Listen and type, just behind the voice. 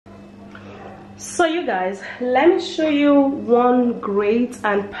So you guys, let me show you one great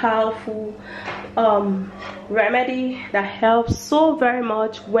and powerful remedy that helps so very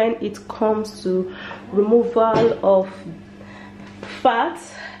much when it comes to removal of fat,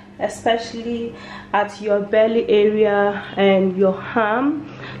 especially at your belly area and your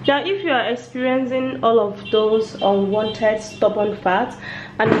arm. Now if you are experiencing all of those unwanted stubborn fat,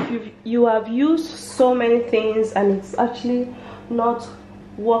 and if you have used so many things and it's actually not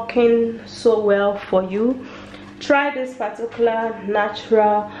working so well for you, try this particular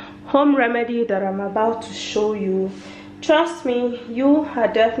natural home remedy that I'm about to show you. Trust me, you are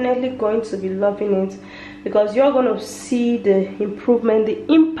definitely going to be loving it, because you're going to see the improvement, the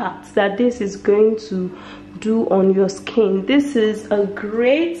impact that this is going to do on your skin. This is a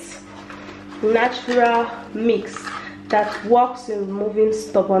great natural mix that works in removing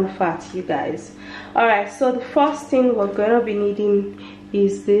stubborn fat, you guys. Alright, so the first thing we're going to be needing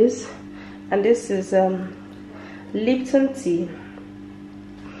is this, and this is Lipton tea.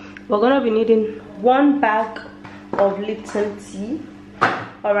 We're going to be needing 1 bag of Lipton tea.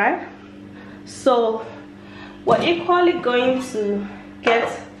 Alright, so we're equally going to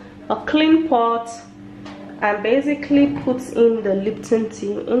get a clean pot and basically put in the Lipton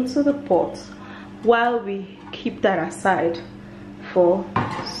tea into the pot while we keep that aside for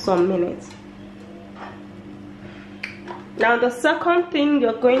some minutes. Now the second thing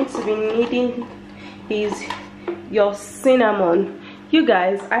you're going to be needing is your cinnamon. You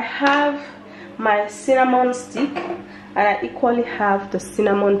guys, I have my cinnamon stick and I equally have the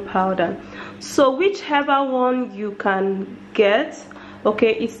cinnamon powder. So whichever one you can get,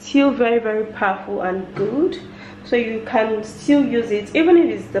 okay, it's still very, very powerful and good. So you can still use it, even if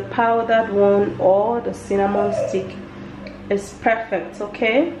it's the powdered one or the cinnamon stick. It's perfect,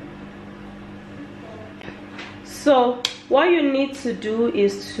 okay? So what you need to do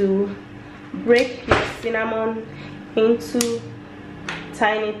is to break your cinnamon into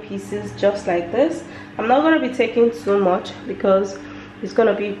tiny pieces just like this. I'm not going to be taking too much because it's going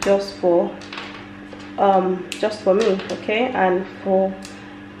to be just for me, okay, and for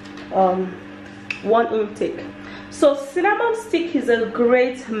one intake. So cinnamon stick is a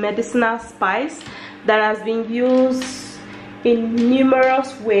great medicinal spice that has been used in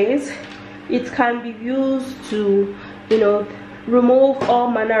numerous ways. It can be used to, you know, remove all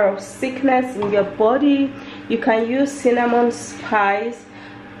manner of sickness in your body. You can use cinnamon spice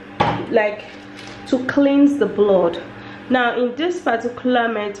like to cleanse the blood. Now in this particular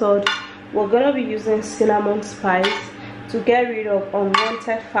method, we're gonna be using cinnamon spice to get rid of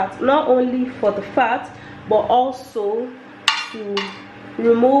unwanted fat, not only for the fat but also to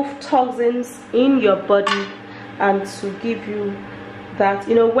remove toxins in your body and to give you that,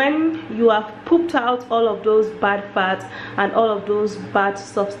 you know, when you have pooped out all of those bad fat and all of those bad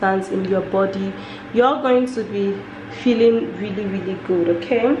substance in your body, you're going to be feeling really, really good,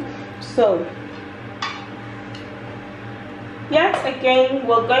 okay? So yet again,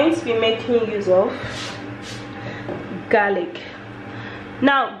 we're going to be making use of garlic.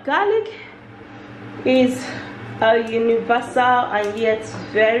 Now garlic is a universal and yet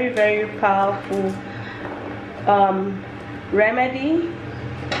very, very powerful remedy.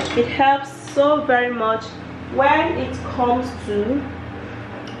 It helps so very much when it comes to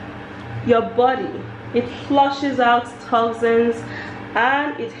your body. It flushes out toxins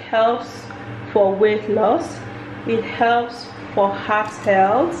and it helps for weight loss. It helps for heart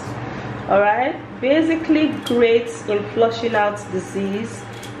health. Alright, basically great in flushing out disease.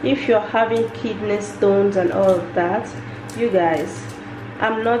 If you're having kidney stones and all of that, you guys,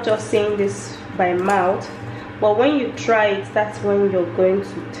 I'm not just saying this by mouth, but when you try it, that's when you're going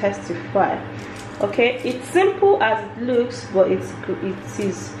to testify. Okay, it's simple as it looks, but it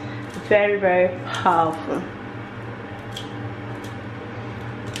is very, very powerful.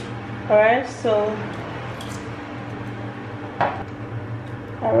 Alright,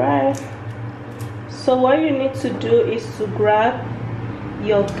 so what you need to do is to grab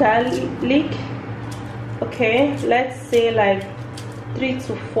your garlic, okay, let's say like 3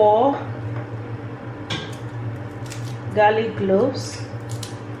 to 4 garlic cloves,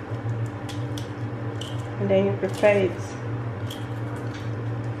 and then you prepare it.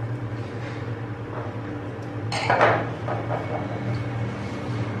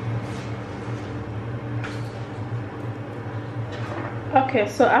 Okay,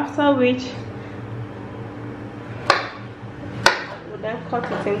 so after which we'll then cut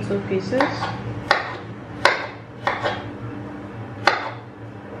it into pieces.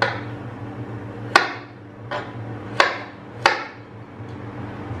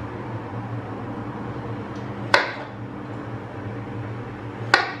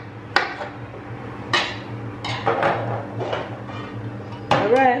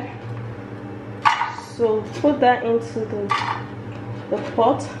 right, so put that into the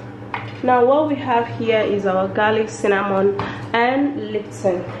pot. Now what we have here is our garlic, cinnamon, and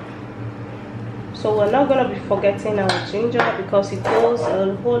Lipton. So we're not going to be forgetting our ginger because it goes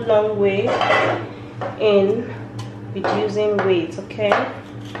a whole long way in reducing weight, okay?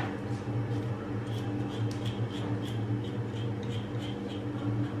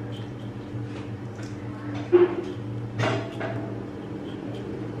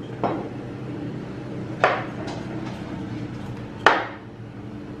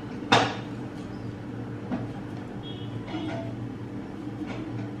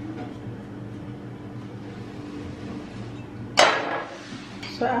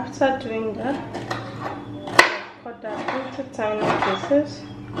 So after doing that, cut that into tiny pieces.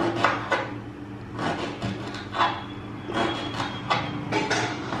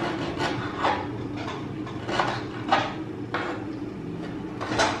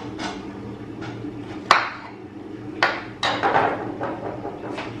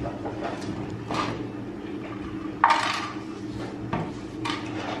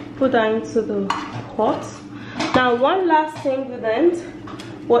 Put that into the pot. Now one last ingredient,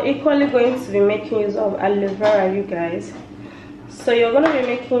 we're equally going to be making use of aloe vera, you guys. So you're going to be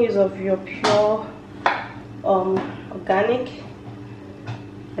making use of your pure organic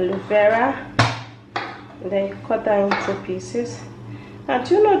aloe vera, and then you cut that into pieces. And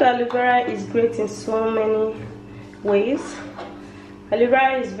do you know that aloe vera is great in so many ways? Aloe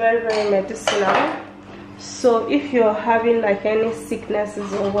vera is very, very medicinal. So if you're having like any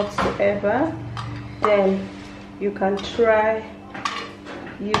sicknesses or whatsoever, then you can try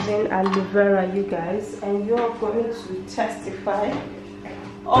using aloe vera, you guys, and you're going to testify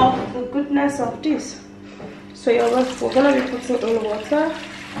of the goodness of this. So we're going to be putting in water.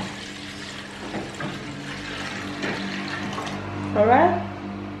 Alright,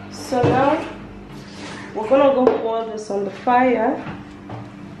 so now we're going to go boil this on the fire.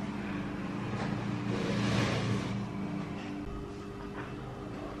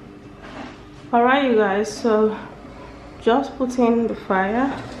 Alright, you guys, so just put in the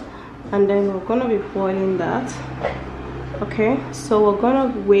fire and then we're gonna be boiling that. Okay, so we're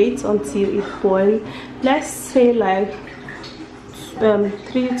gonna wait until it boils. Let's say like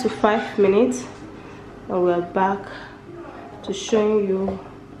 3 to 5 minutes, and we're back to showing you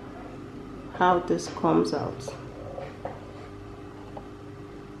how this comes out.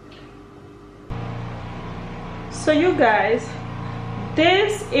 So you guys,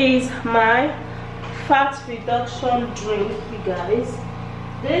 this is my fat reduction drink, you guys.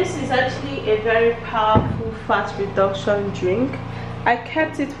 This is actually a very powerful fat reduction drink. I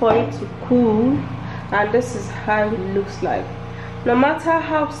kept it for it to cool, and this is how it looks like. No matter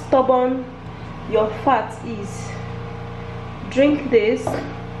how stubborn your fat is, drink this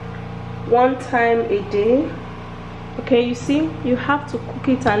 1 time a day. Okay, you see, you have to cook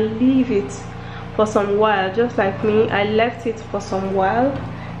it and leave it for some while. Just like me, I left it for some while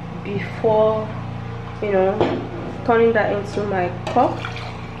before, you know, turning that into my cup.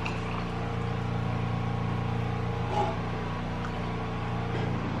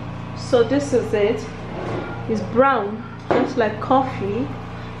 So this is it. It's brown, just like coffee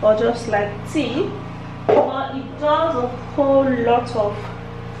or just like tea, but it does a whole lot of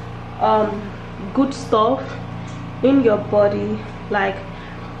good stuff in your body, like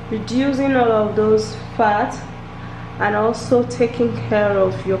reducing all of those fat and also taking care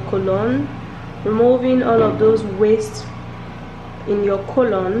of your colon, removing all of those waste in your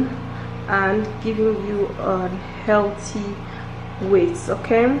colon and giving you a healthy weight.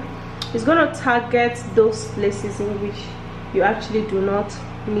 Okay, it's gonna target those places in which you actually do not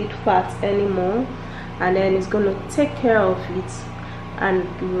need fat anymore, and then it's gonna take care of it and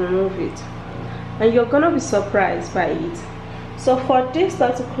remove it, and you're gonna be surprised by it. So for this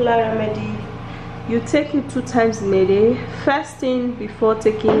particular remedy, you take it 2 times in a day. First thing before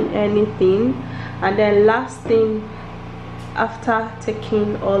taking anything, and then last thing after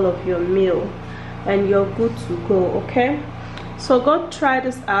taking all of your meal, and you're good to go. Okay, so go try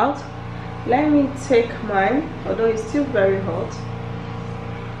this out. Let me take mine, although it's still very hot.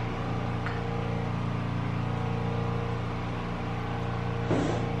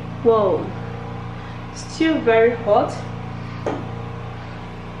 Whoa, still very hot.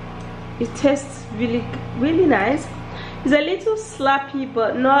 It tastes really, really nice. It's a little slappy,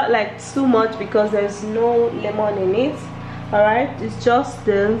 but not like too much because there's no lemon in it. Alright, it's just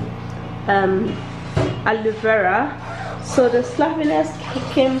the aloe vera. So the slappiness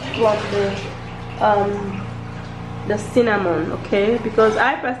came from the cinnamon, okay? Because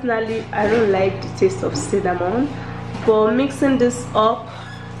I personally, I don't like the taste of cinnamon, but mixing this up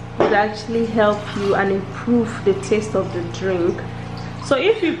would actually help you and improve the taste of the drink. So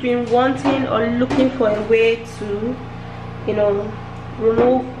if you've been wanting or looking for a way to, you know,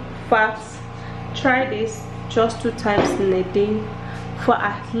 remove fats, try this just 2 times in a day for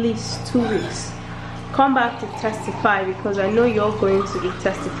at least 2 weeks. Come back to testify, because I know you're going to be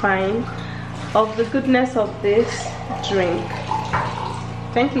testifying of the goodness of this drink.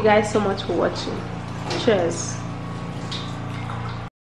 Thank you guys so much for watching. Cheers.